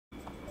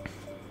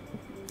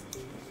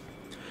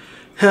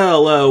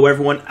Hello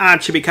everyone, I'm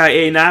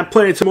Chibikai and I'm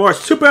playing some more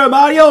Super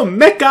Mario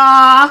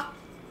Mecha!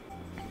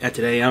 And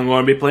today I'm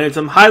going to be playing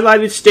some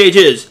highlighted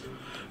stages.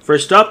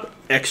 First up,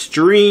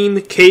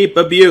 Extreme Cape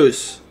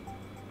Abuse.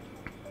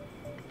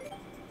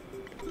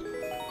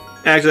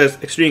 Actually,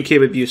 that's Extreme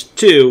Cape Abuse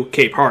 2,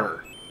 Cape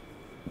Harder.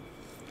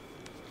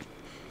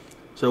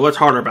 So what's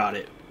harder about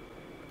it?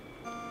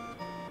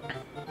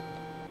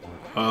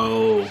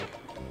 Oh.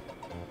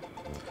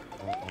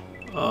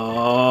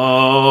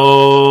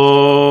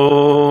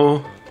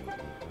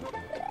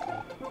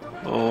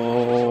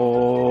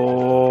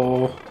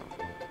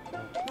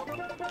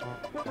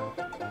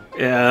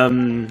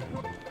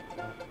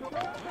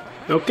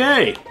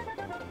 Okay.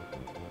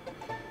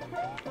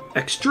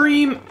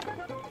 Extreme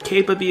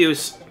Cape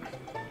Abuse.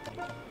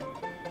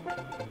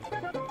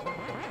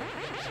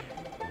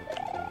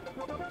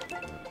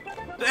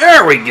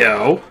 There we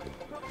go.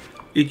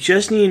 You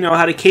just need to know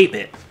how to cape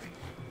it.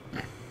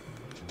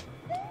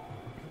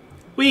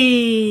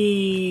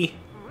 Whee!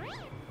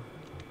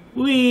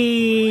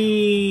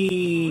 Whee!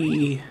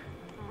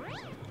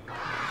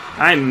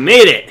 I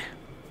made it!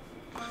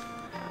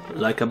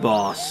 Like a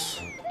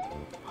boss.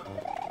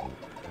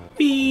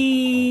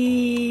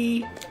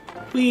 Whee!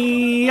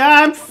 Whee!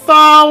 I'm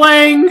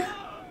falling!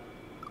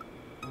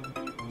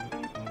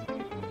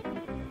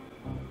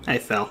 I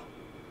fell.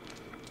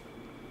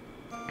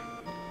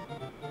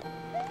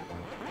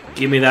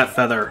 Give me that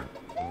feather.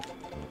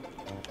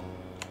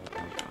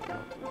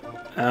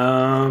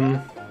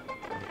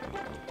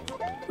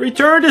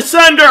 Return to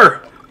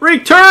sender!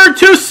 Return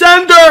to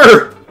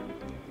sender!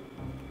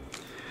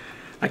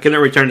 I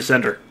cannot return to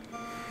sender.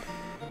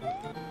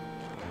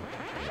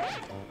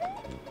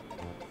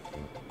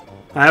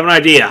 I have an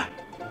idea.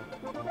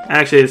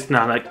 Actually, it's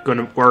not going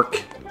to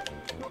work.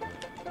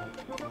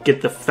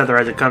 Get the feather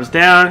as it comes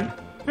down.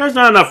 There's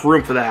not enough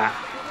room for that.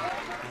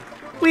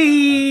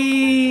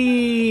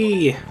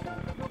 Whee!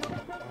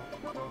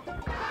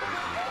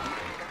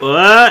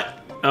 What?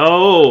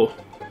 Oh.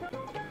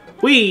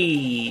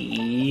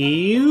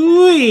 Whee!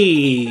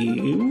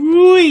 Whee!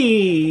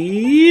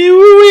 Whee!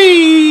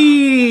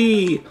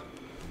 Whee!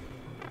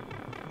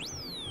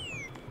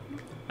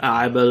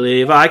 I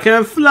believe I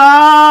can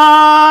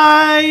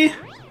fly!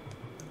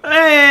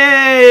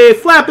 Hey!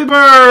 Flappy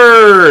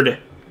Bird!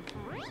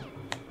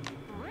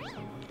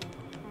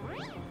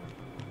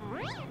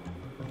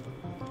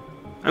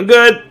 I'm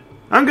good.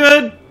 I'm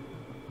good.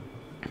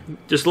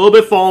 Just a little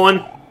bit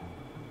falling.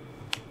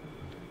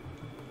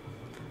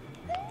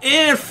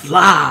 And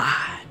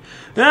fly.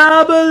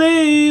 I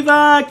believe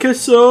I can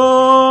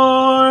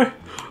soar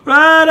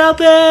right out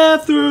there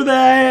through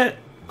that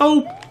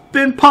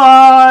open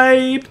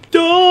pipe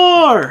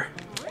door.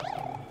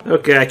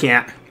 Okay, I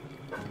can't.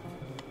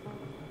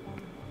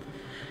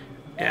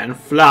 And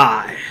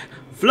fly.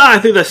 Fly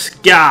through the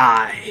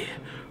sky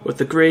with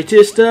the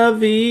greatest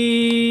of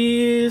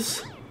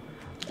ease.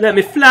 Let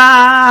me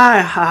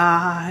fly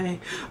high.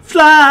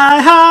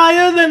 Fly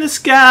higher than the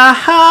sky.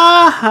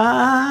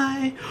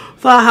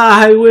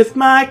 Fly with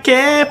my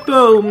cape,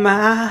 oh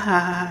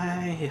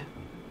my.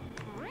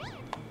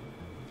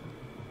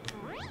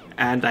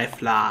 And I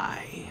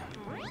fly.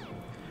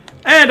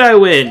 And I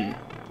win.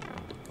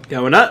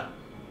 Going up.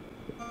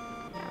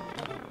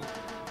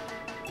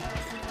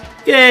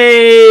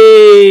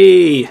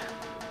 Yay!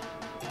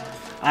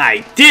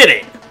 I did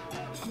it!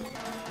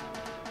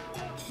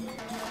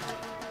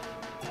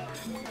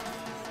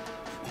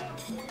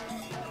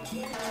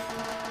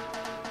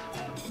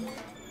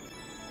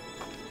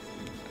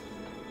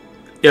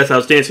 Yes, I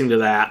was dancing to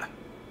that.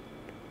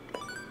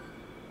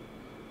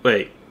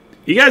 Wait,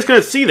 you guys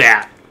couldn't see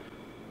that?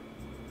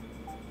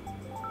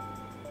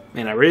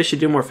 Man, I really should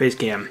do more face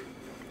cam.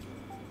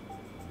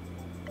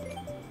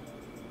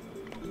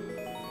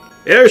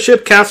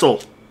 Airship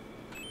Castle.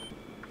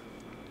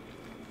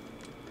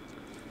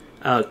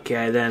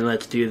 Okay, then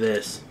let's do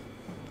this.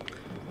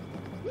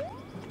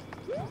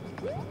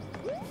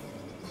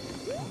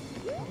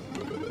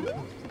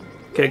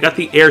 Okay, I got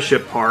the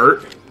airship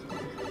part.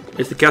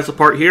 Is the castle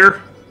part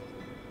here?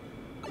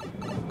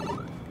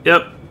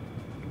 Yep.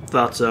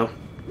 Thought so.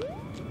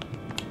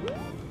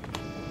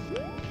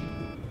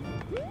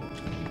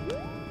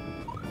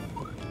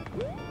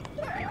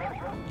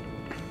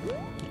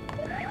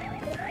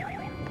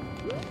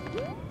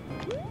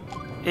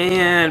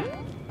 And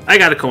I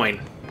got a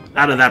coin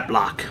out of that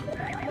block.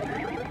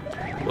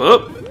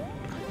 Whoop.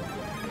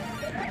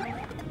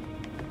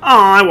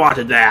 Oh, I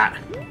wanted that.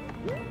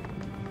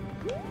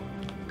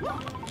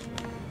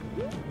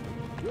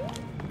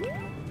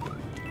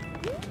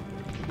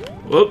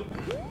 Whoop.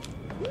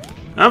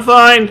 I'm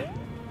fine.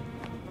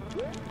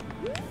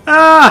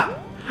 Ah!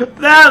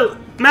 That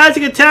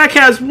magic attack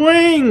has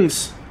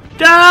wings!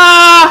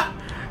 Ah!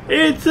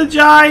 It's a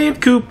giant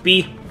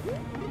Koopy.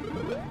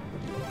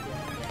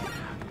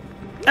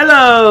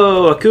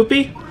 Hello, a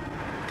Koopy.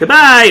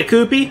 Goodbye, a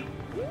Koopy.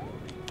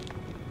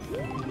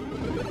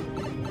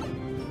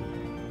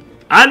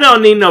 I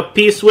don't need no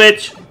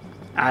P-switch.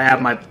 I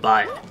have my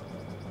butt.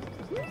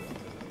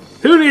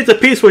 Who needs a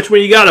P-switch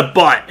when you got a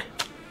butt?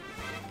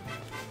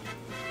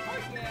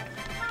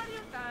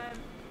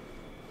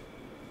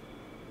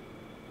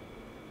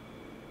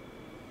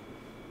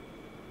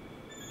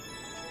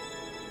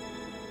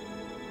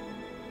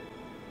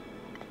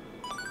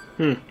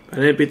 I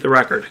didn't beat the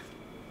record.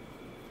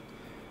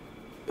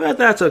 But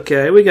that's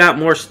okay. We got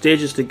more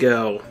stages to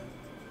go.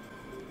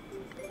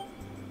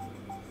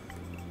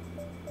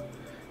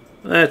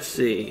 Let's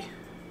see.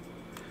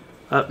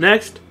 Up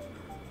next,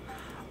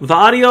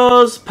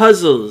 Vario's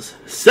Puzzles.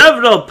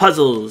 Several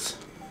puzzles.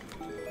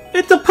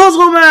 It's a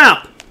puzzle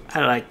map!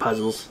 I like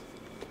puzzles.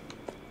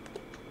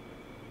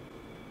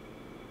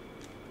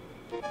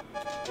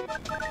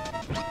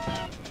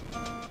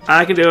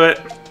 I can do it.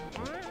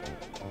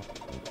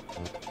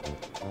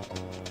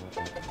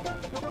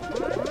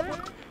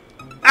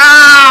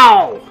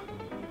 Ow!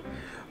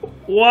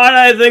 Why did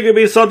I think it'd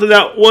be something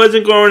that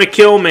wasn't going to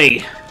kill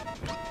me?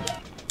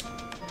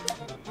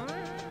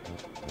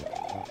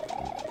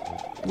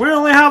 We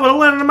only have a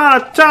limited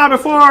amount of time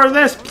before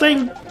the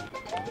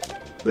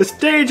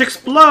stage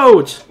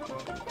explodes.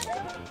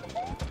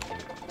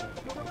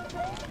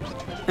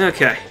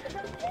 Okay.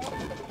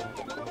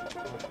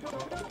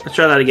 Let's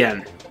try that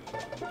again.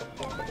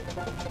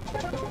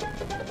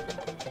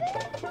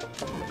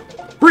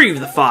 Breathe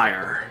the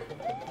fire.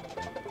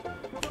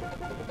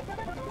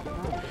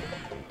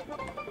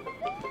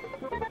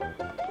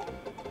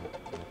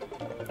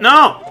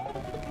 No!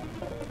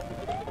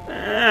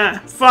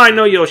 Fine,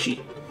 no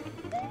Yoshi.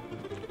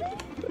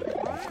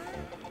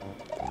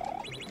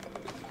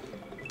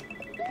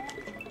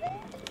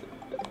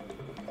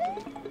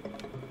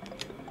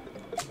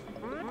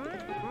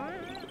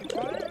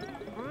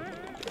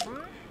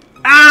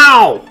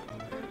 Ow!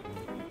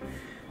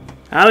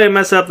 How did I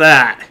mess up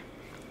that?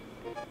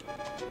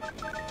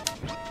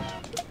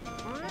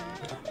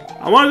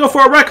 I want to go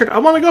for a record. I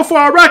want to go for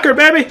a record,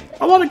 baby.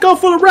 I want to go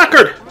for the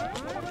record.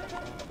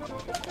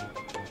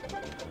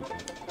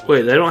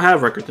 Wait, they don't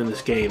have records in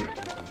this game.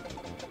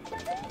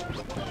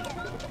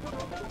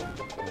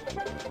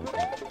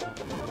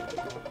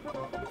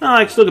 Oh,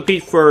 I can still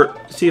compete to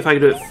see if I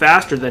can do it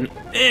faster than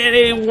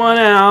anyone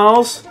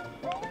else.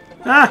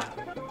 Ah!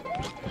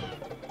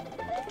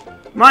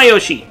 My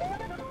Yoshi!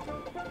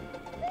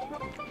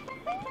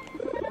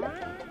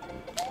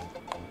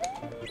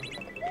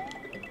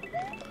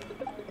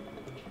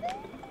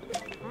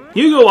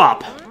 You go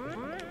up!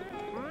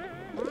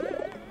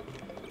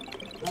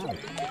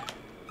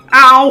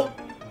 Ow!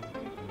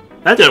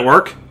 That didn't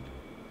work.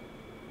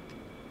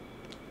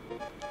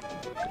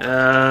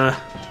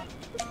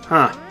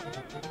 Huh.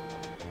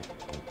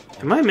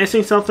 Am I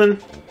missing something?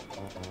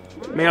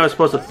 Maybe I was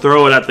supposed to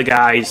throw it at the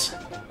guys.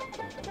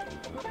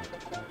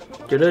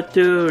 Do do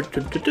do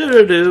do do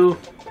do do.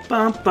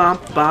 Ba ba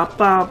ba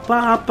ba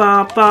ba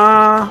ba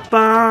ba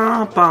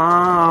ba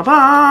ba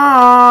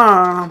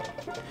ba.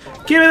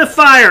 Give me the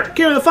fire!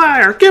 Give me the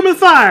fire! Give me the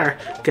fire!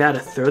 Gotta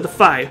throw the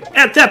fire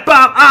at that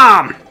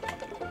bomb!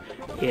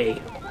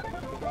 Yay.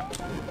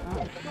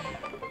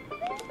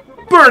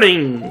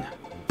 Burning!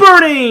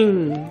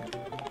 Burning!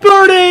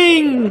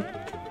 Burning!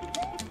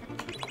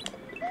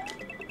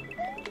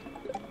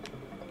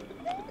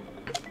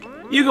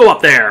 You go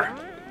up there!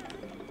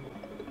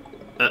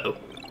 Uh-oh.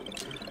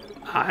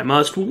 I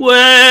must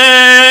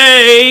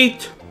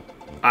wait!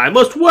 I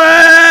must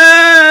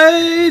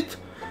wait!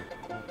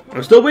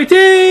 I'm still waiting,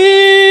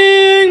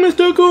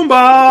 Mr.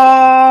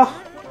 Goomba!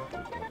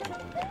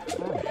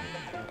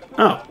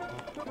 Oh.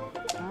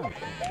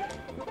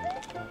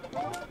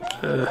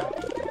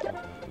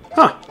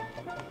 Huh.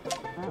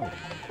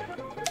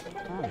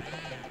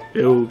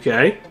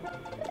 Okay.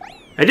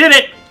 I did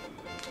it!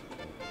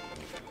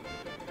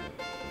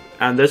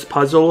 And this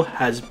puzzle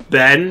has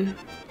been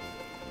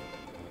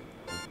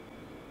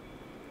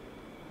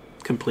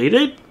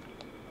completed?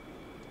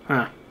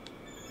 Huh.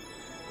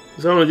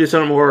 So I'm going to do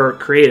something more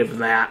creative than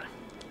that.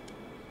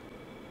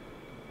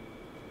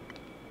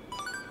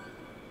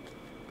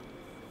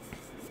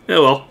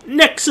 Oh well.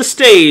 Next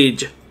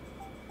stage!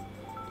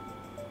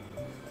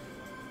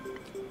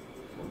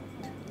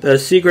 The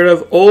Secret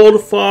of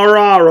Old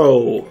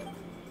Ferraro.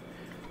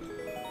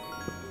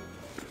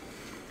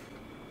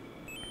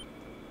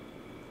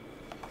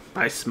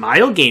 By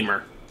Smile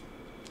Gamer.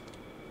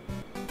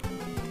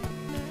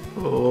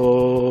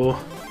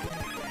 Oh.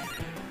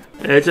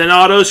 It's an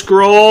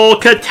auto-scroll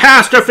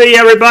catastrophe,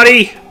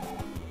 everybody!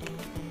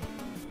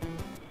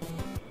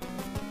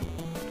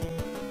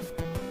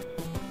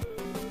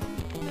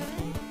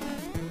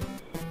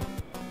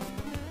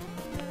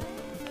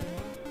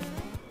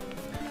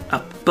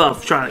 Up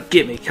above, trying to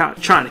get me,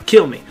 trying to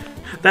kill me.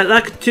 That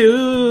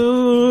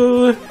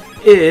Lakitu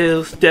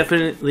is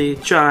definitely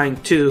trying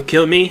to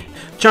kill me.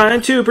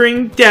 Trying to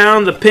bring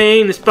down the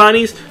pain, the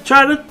bunnies.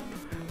 Trying to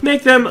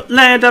make them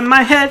land on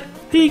my head.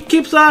 He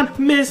keeps on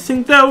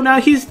missing though,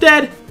 now he's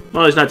dead.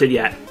 Well, he's not dead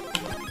yet.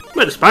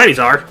 But the Spinies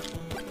are.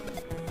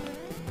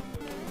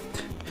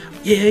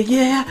 Yeah,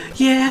 yeah,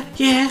 yeah,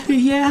 yeah,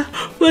 yeah.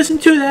 Listen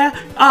to that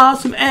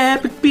awesome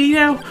epic beat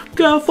now.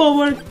 Go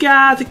forward,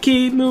 gotta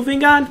keep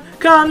moving on.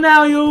 Come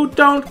now, you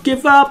don't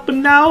give up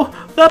now.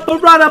 The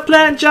piranha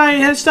plant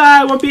giant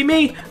hairstyle won't beat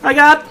me. I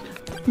got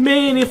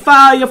many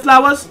fire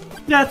flowers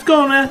that's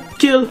gonna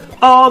kill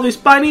all these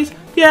Spinies.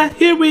 Yeah,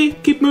 here we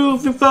keep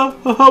moving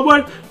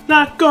forward.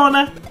 not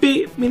gonna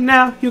beat me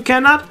now. You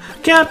can't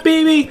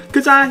beat me,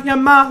 cause I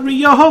am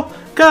Mario.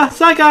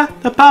 Cause I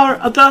got the power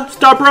of the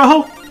star,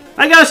 bro.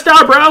 I got a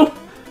star, bro.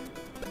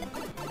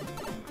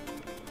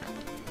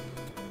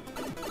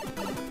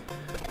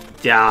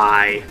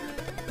 Die.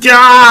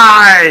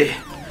 Die!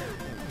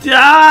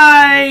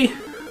 Die!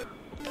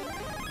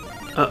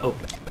 Uh-oh.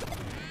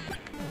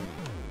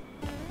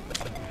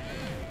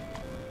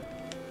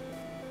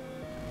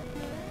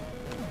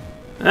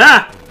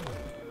 Ah!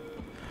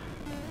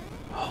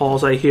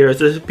 All I hear is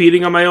this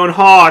beating on my own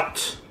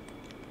heart.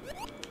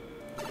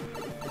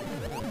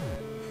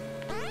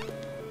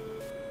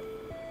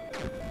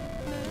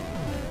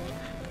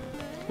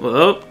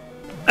 Whoa.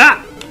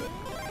 Ah!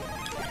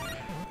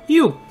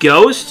 You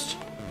ghost!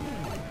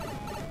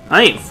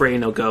 I ain't afraid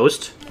of no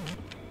ghost.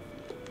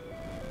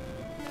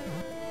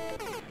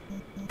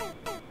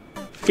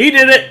 He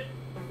did it!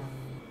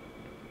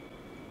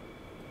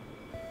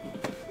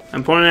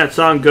 I'm pointing at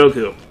Son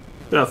Goku.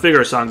 No,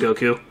 figure Son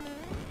Goku.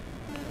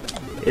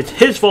 It's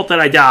his fault that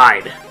I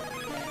died.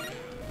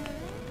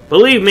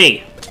 Believe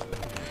me,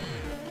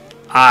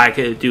 I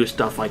could do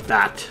stuff like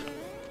that.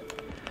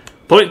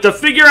 Point the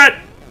figure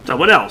at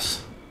someone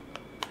else.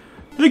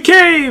 The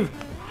cave!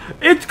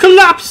 It's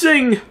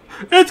collapsing!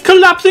 It's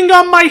collapsing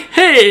on my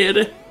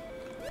head!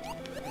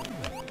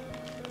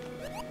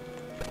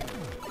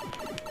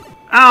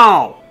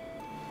 Ow!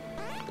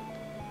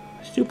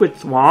 Stupid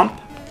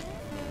swamp.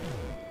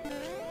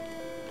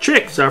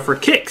 Tricks are for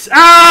kicks.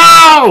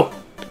 Ow!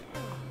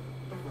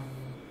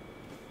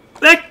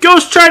 That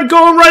ghost tried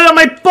going right on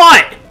my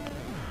butt!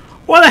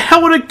 Why the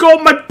hell would it go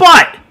up my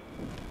butt?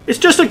 It's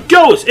just a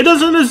ghost. It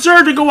doesn't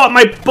deserve to go up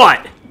my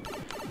butt.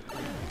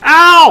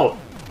 Ow!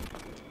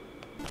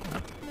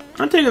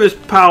 I'm taking this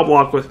power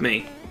block with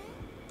me.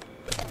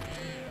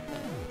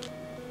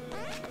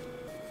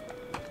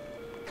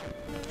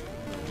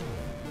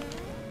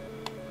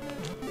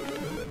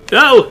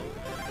 No!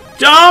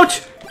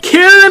 Don't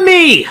kill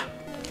me!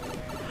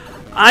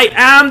 I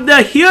am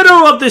the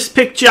hero of this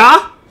picture!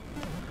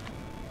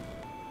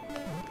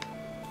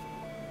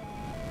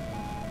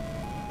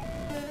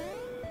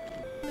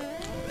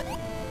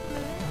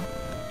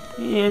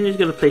 And he's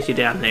gonna place you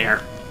down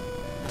there.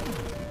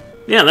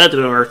 Yeah, that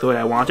didn't work the way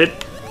I wanted.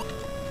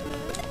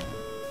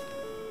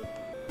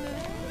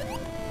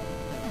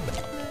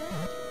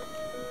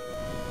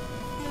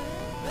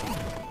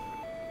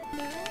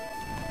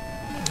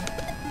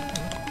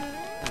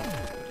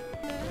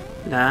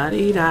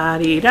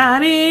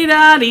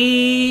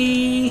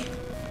 Da-dee-da-dee-da-dee-da-dee.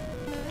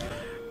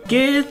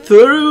 Get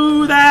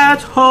through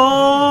that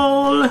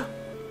hole.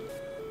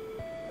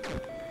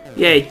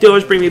 Yay,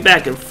 doors bring me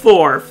back and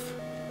forth.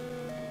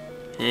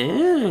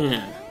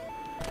 Yeah.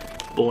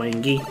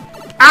 Boingy.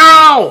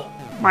 Ow!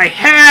 My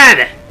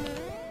head!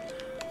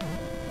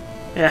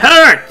 It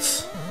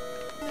hurts!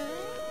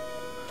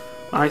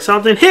 Like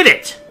something hit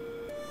it!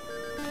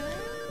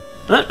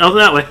 Nothing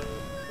that way.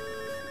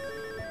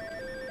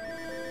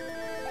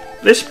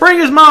 This spring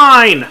is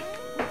mine!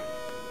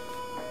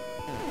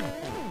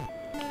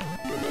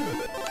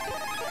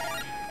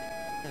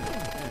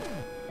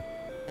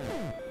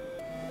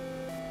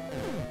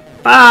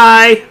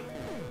 Bye!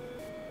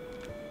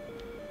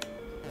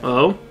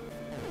 Oh?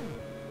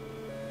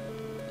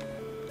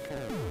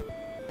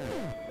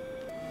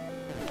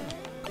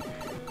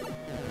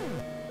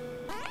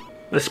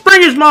 The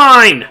spring is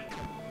mine!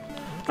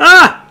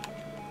 Ah!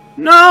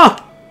 No!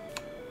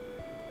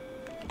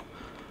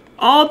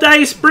 All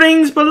day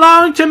springs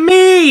belong to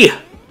me!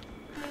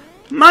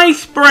 My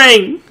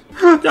spring!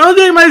 Don't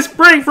take my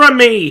spring from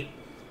me!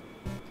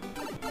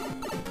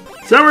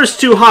 Summer's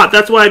too hot,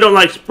 that's why I don't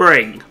like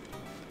spring.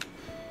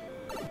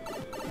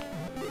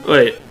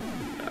 Wait.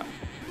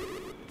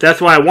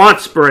 That's why I want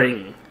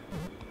spring.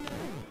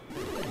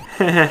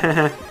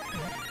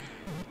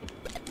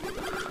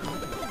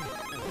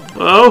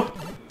 Oh?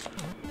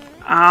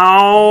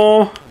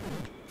 Ow!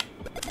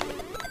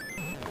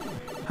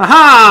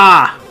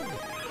 Haha!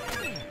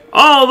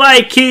 All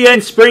thy key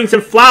and springs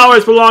and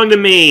flowers belong to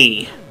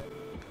me!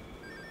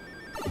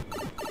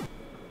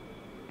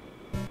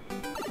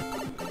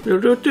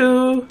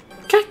 Do-do-do.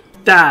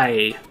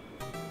 Cacti!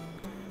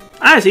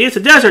 I see, it's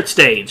a desert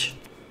stage.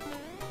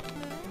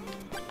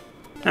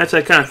 That's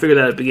I kind of figured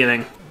that at the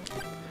beginning.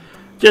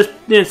 Just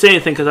didn't say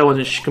anything because I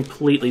wasn't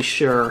completely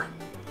sure.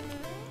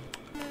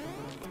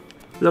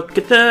 Look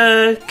at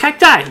the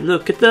cacti!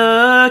 Look at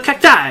the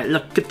cacti!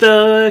 Look at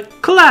the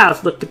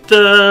clouds! Look at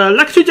the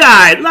electric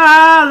died!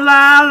 La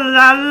la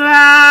la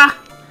la!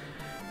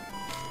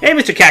 Hey,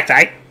 Mr.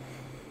 Cacti!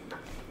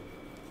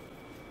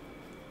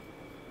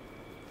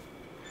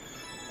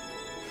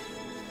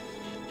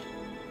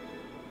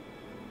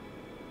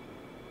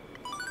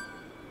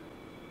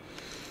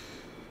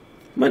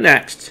 What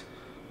next?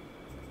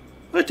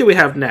 What do we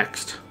have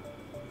next?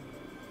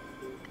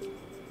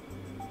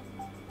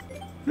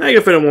 Now you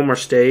can fit in one more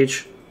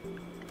stage.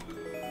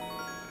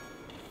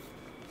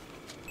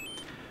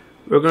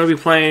 We're going to be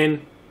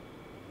playing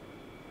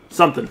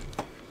something.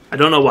 I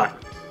don't know what.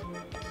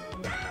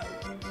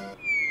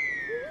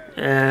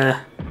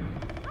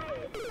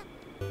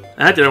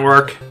 That didn't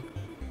work.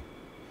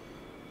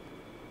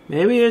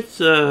 Maybe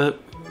it's a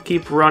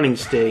keep running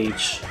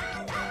stage.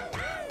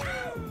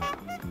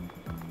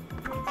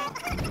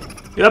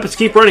 Yep, it's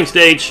keep running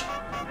stage.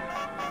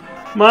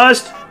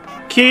 Must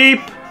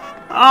keep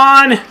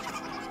on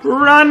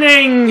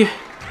running.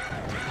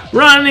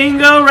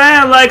 Running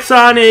around like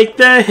Sonic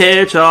the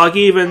Hedgehog.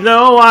 Even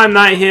though I'm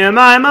not him,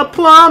 I'm a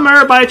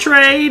plumber by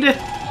trade.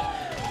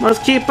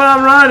 Must keep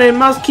on running,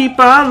 must keep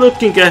on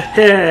looking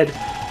ahead.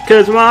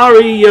 'Cause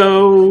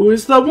Mario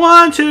is the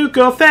one to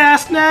go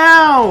fast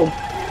now.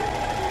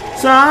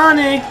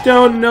 Sonic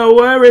don't know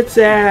where it's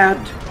at.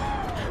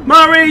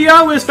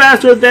 Mario is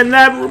faster than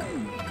that.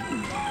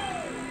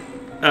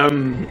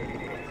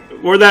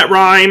 Or that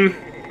rhyme.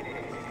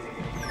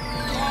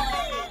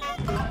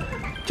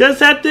 Just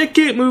have to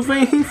keep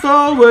moving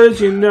forward,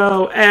 you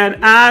know,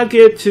 and I'll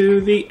get to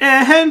the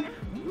end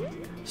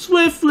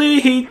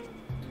swiftly.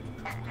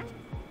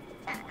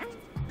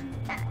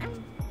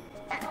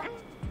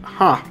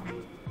 Huh.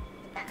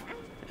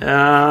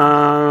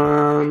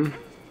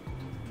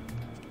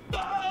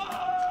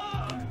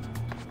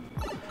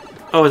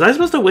 Oh, was I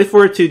supposed to wait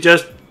for it to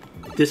just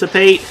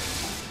dissipate?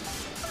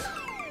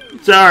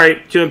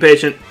 Sorry, too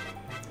impatient.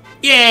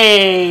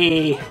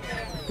 Yay!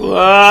 Whoa!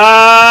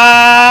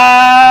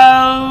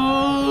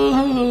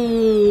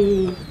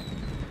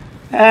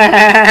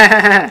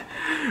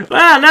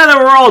 Well, now that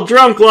we're all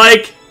drunk,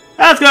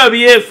 that's gonna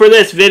be it for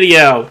this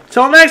video.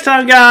 Till next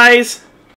time, guys!